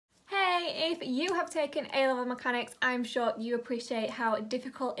If you have taken A-level mechanics, I'm sure you appreciate how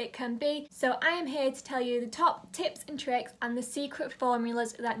difficult it can be. So I am here to tell you the top tips and tricks and the secret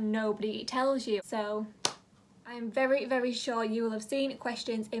formulas that nobody tells you. So I'm very sure you will have seen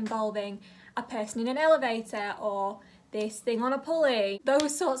questions involving a person in an elevator or this thing on a pulley.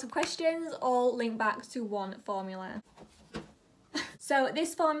 Those sorts of questions all link back to one formula. So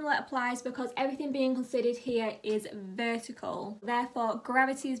this formula applies because everything being considered here is vertical. Therefore,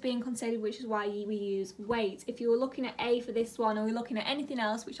 gravity is being considered, which is why we use weight. If you were looking at A for this one, or we're looking at anything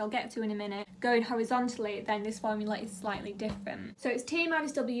else, which I'll get to in a minute, going horizontally, then this formula is slightly different. So it's T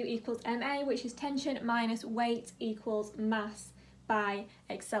minus W equals ma, which is tension minus weight equals mass by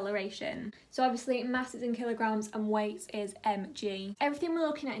acceleration. So obviously mass is in kilograms and weight is mg. Everything we're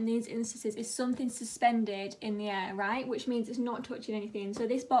looking at in these instances is something suspended in the air, right? Which means it's not touching anything. So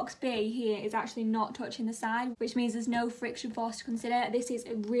this box B here is actually not touching the side, which means there's no friction force to consider. This is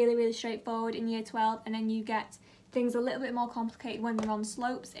really straightforward in year 12, and then you get things a little bit more complicated when you're on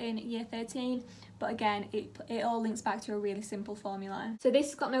slopes in year 13. But again, it all links back to a really simple formula. So this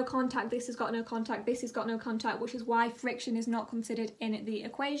has got no contact, this has got no contact, this has got no contact, which is why friction is not considered in the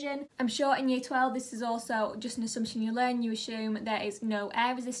equation. I'm sure in year 12 this is also just an assumption you learn. You assume there is no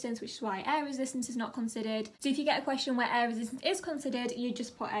air resistance, which is why air resistance is not considered. So if you get a question where air resistance is considered, you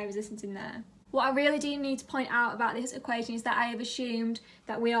just put air resistance in there. What I really do need to point out about this equation is that I have assumed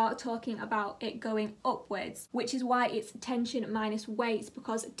that we are talking about it going upwards, which is why it's tension minus weight,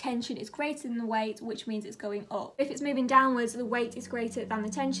 because tension is greater than the weight, which means it's going up. If it's moving downwards, the weight is greater than the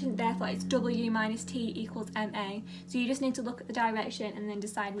tension, therefore it's W minus T equals ma. So you just need to look at the direction and then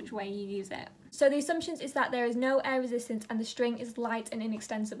decide which way you use it. So the assumptions is that there is no air resistance and the string is light and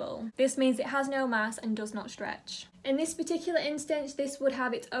inextensible. This means it has no mass and does not stretch. In this particular instance, this would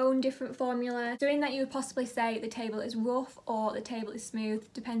have its own different formula. So in that you would possibly say the table is rough or the table is smooth,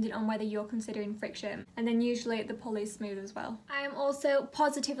 depending on whether you're considering friction. And then usually the pulley is smooth as well. I am also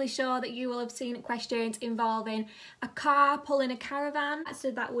positively sure that you will have seen questions involving a car pulling a caravan. So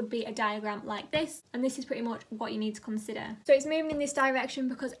that would be a diagram like this. And this is pretty much what you need to consider. So it's moving in this direction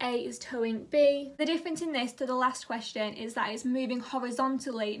because A is towing B. The difference in this to the last question is that it's moving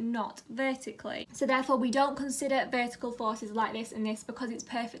horizontally, not vertically. So therefore we don't consider vertical forces like this and this because it's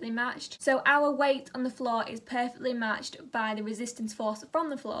perfectly matched. So our weight on the floor is perfectly matched by the resistance force from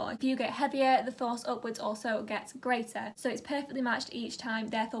the floor. If you get heavier, the force upwards also gets greater. So it's perfectly matched each time,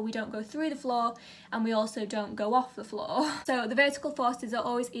 therefore we don't go through the floor and we also don't go off the floor. So the vertical forces are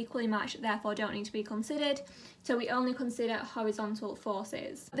always equally matched, therefore don't need to be considered. So we only consider horizontal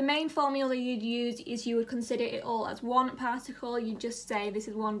forces. The main formula you'd use is you would consider it all as one particle. You just say this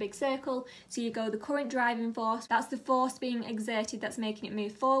is one big circle. So you go the current driving force, that's the force being exerted that's making it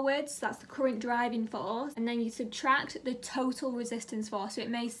move forwards. That's the current driving force. And then you subtract the total resistance force. So it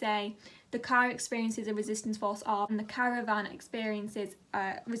may say the car experiences a resistance force of, and the caravan experiences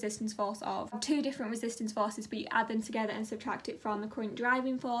a resistance force of. Two different resistance forces, but you add them together and subtract it from the current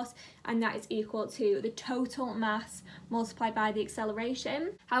driving force, and that is equal to the total mass multiplied by the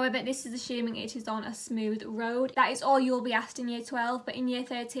acceleration. However, this is assuming it is on a smooth road. That is all you'll be asked in year 12, but in year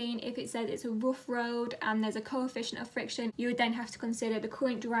 13, if it says it's a rough road and there's a coefficient of friction, you would then have to consider the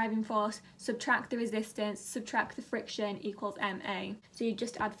current driving force, subtract the resistance, subtract the friction equals ma. So you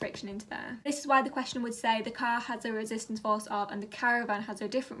just add friction into there. This is why the question would say the car has a resistance force of and the caravan has a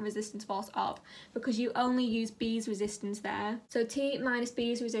different resistance force of, because you only use B's resistance there. So T minus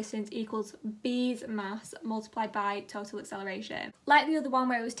B's resistance equals B's mass multiplied by total acceleration. Like the other one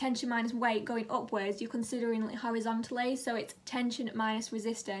where it was tension minus weight going upwards, you're considering it horizontally, so it's tension minus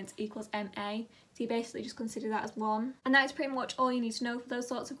resistance equals ma. So you basically just consider that as one. And that is pretty much all you need to know for those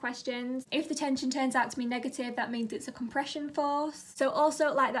sorts of questions. If the tension turns out to be negative, that means it's a compression force. So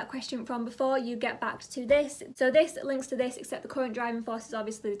also, like that question from before, you get back to this. So this links to this, except the current driving force is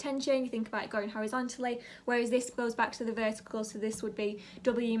obviously the tension. You think about it going horizontally, whereas this goes back to the vertical. So this would be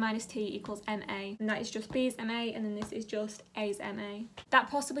W minus T equals ma. And that is just B's ma, and then this is just A's ma. That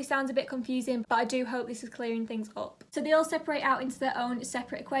possibly sounds a bit confusing, but I do hope this is clearing things up. So they all separate out into their own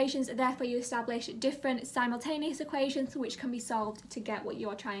separate equations, therefore you establish different simultaneous equations which can be solved to get what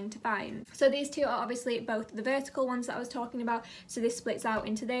you're trying to find. So these two are obviously both the vertical ones that I was talking about, so this splits out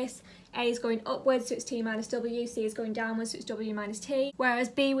into this. A is going upwards, so it's T minus W, C is going downwards, so it's W minus T, whereas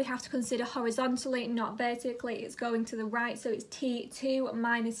B we have to consider horizontally, not vertically. It's going to the right, so it's T2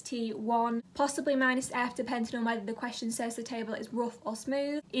 minus T1, possibly minus F, depending on whether the question says the table is rough or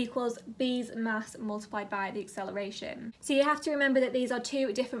smooth equals B's mass multiplied by the acceleration. So you have to remember that these are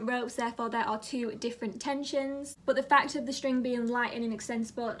two different ropes, therefore there are two different tensions, but the fact of the string being light and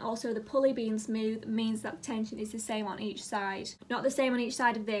inextensible and also the pulley being smooth means that the tension is the same on each side. Not the same on each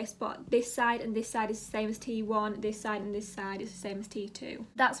side of this, but this side and this side is the same as T1, this side and this side is the same as T2.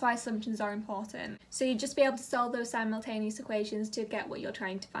 That's why assumptions are important. So you'd just be able to solve those simultaneous equations to get what you're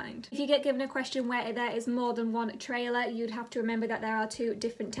trying to find. If you get given a question where there is more than one trailer, you'd have to remember that there are two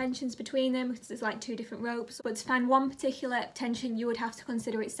different tensions between them because it's like two different ropes. But to find one particular tension, you would have to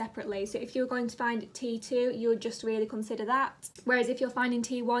consider it separately. So if you're going to find T2, you would just really consider that. Whereas if you're finding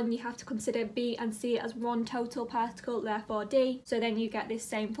T1, you have to consider B and C as one total particle, therefore D. So then you get this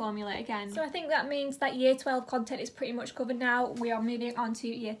same formula again. So I think that means that year 12 content is pretty much covered now. We are moving on to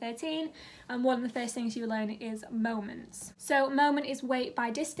year 13. And one of the first things you learn is moments. So moment is weight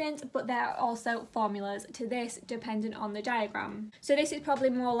by distance, but there are also formulas to this dependent on the diagram. So this is probably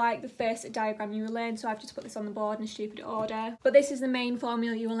more like the first diagram you will learn, so I've just put this on the board in stupid order. But this is the main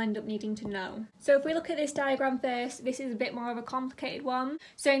formula you will end up needing to know. So if we look at this diagram first, this is a bit more of a complicated one.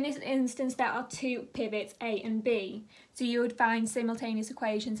 So in this instance there are two pivots, A and B. So you would find simultaneous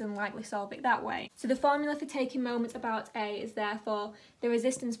equations and likely solve it that way. So the formula for taking moments about A is therefore the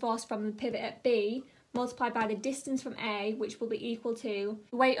resistance force from the pivot at B multiplied by the distance from A, which will be equal to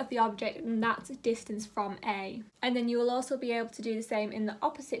the weight of the object and that distance from A. And then you will also be able to do the same in the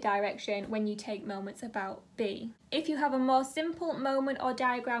opposite direction when you take moments about B. If you have a more simple moment or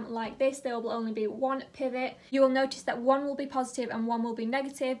diagram like this, there will only be one pivot. You will notice that one will be positive and one will be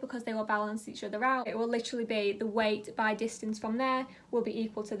negative because they will balance each other out. It will literally be the weight by distance from there will be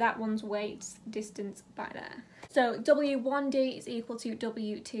equal to that one's weight distance by there. So W1D is equal to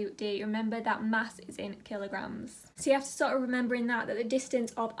W2D. Remember that mass is in kilograms. So you have to sort of remember in that the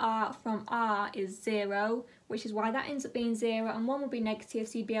distance of R from R is 0, which is why that ends up being 0, and 1 will be negative,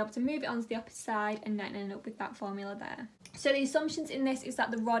 so you'd be able to move it onto the opposite side and then end up with that formula there. So the assumptions in this is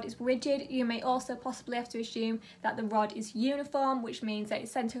that the rod is rigid. You may also possibly have to assume that the rod is uniform, which means that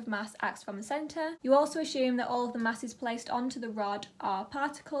its centre of mass acts from the centre. You also assume that all of the masses placed onto the rod are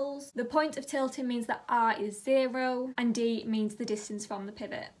particles. The point of tilting means that R is 0, and D means the distance from the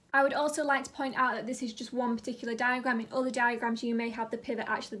pivot. I would also like to point out that this is just one particular diagram. In other diagrams you may have the pivot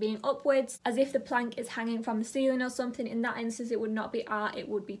actually being upwards, as if the plank is hanging from the ceiling or something. In that instance it would not be R, it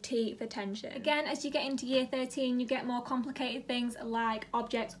would be T for tension. Again, as you get into year 13 you get more complicated things like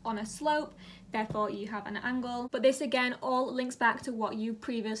objects on a slope, therefore you have an angle. But this again all links back to what you've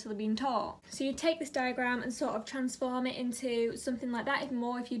previously been taught. So you take this diagram and sort of transform it into something like that even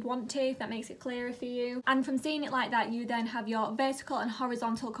more if you'd want to, if that makes it clearer for you. And from seeing it like that you then have your vertical and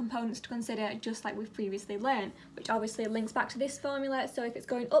horizontal components to consider, just like we've previously learned, which obviously links back to this formula. So if it's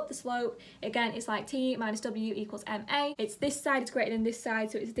going up the slope, again it's like T minus W equals MA. It's this side is greater than this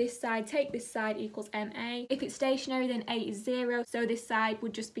side, so it's this side take this side equals MA. If it's stationary then A is 0, so this side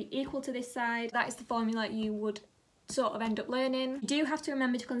would just be equal to this side. That is the formula you would sort of end up learning. You do have to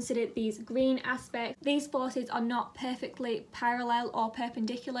remember to consider these green aspects. These forces are not perfectly parallel or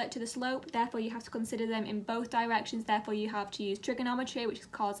perpendicular to the slope, therefore you have to consider them in both directions. Therefore you have to use trigonometry, which is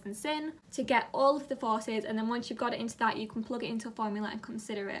cos and sin, to get all of the forces, and then once you've got it into that you can plug it into a formula and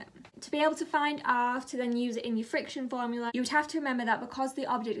consider it. To be able to find R, to then use it in your friction formula, you would have to remember that because the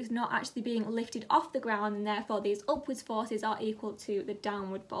object is not actually being lifted off the ground, and therefore these upwards forces are equal to the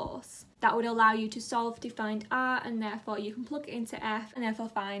downward force. That would allow you to solve to find R, and therefore you can plug it into F and therefore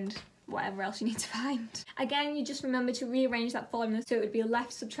find whatever else you need to find. Again, you just remember to rearrange that formula so it would be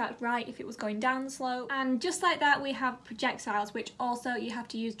left subtract right if it was going down the slope. And just like that we have projectiles, which also you have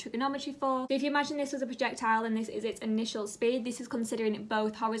to use trigonometry for. So if you imagine this as a projectile and this is its initial speed, this is considering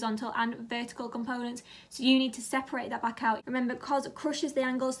both horizontal and vertical components, so you need to separate that back out. Remember, cos crushes the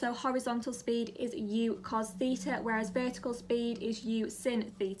angle, so horizontal speed is u cos theta, whereas vertical speed is u sin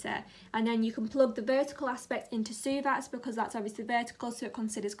theta. And then you can plug the vertical aspect into suvats because that's obviously vertical, so it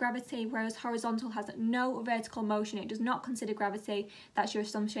considers gravity, whereas horizontal has no vertical motion. It does not consider gravity. That's your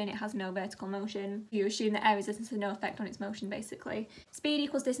assumption. It has no vertical motion. You assume that air resistance has no effect on its motion, basically. Speed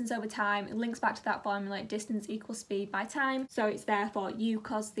equals distance over time. It links back to that formula, distance equals speed by time, so it's therefore u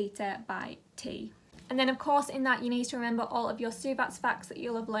cos theta by t. And then of course in that you need to remember all of your suvats facts that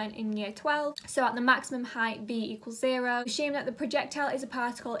you'll have learned in year 12. So at the maximum height v equals 0, assume that the projectile is a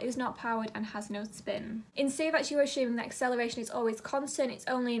particle, is not powered and has no spin. In suvats you are assuming that acceleration is always constant. It's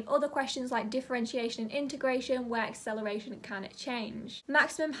only in other questions like differentiation and integration where acceleration can change.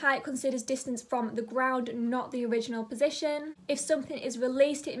 Maximum height considers distance from the ground, not the original position. If something is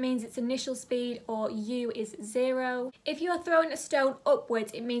released it means its initial speed, or u is 0. If you are throwing a stone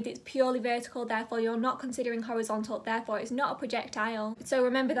upwards it means it's purely vertical, therefore you're not considering horizontal, therefore it's not a projectile. So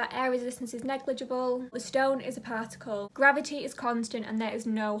remember that air resistance is negligible, the stone is a particle, gravity is constant, and there is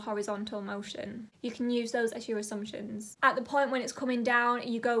no horizontal motion. You can use those as your assumptions. At the point when it's coming down,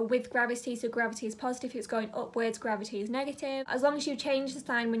 you go with gravity, so gravity is positive. If it's going upwards, gravity is negative. As long as you change the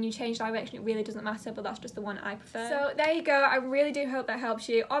sign when you change direction, it really doesn't matter, but that's just the one I prefer. So there you go. I really do hope that helps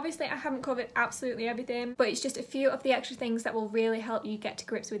you. Obviously I haven't covered absolutely everything, but it's just a few of the extra things that will really help you get to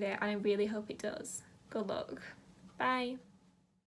grips with it, and I really hope it does. Good luck. Bye.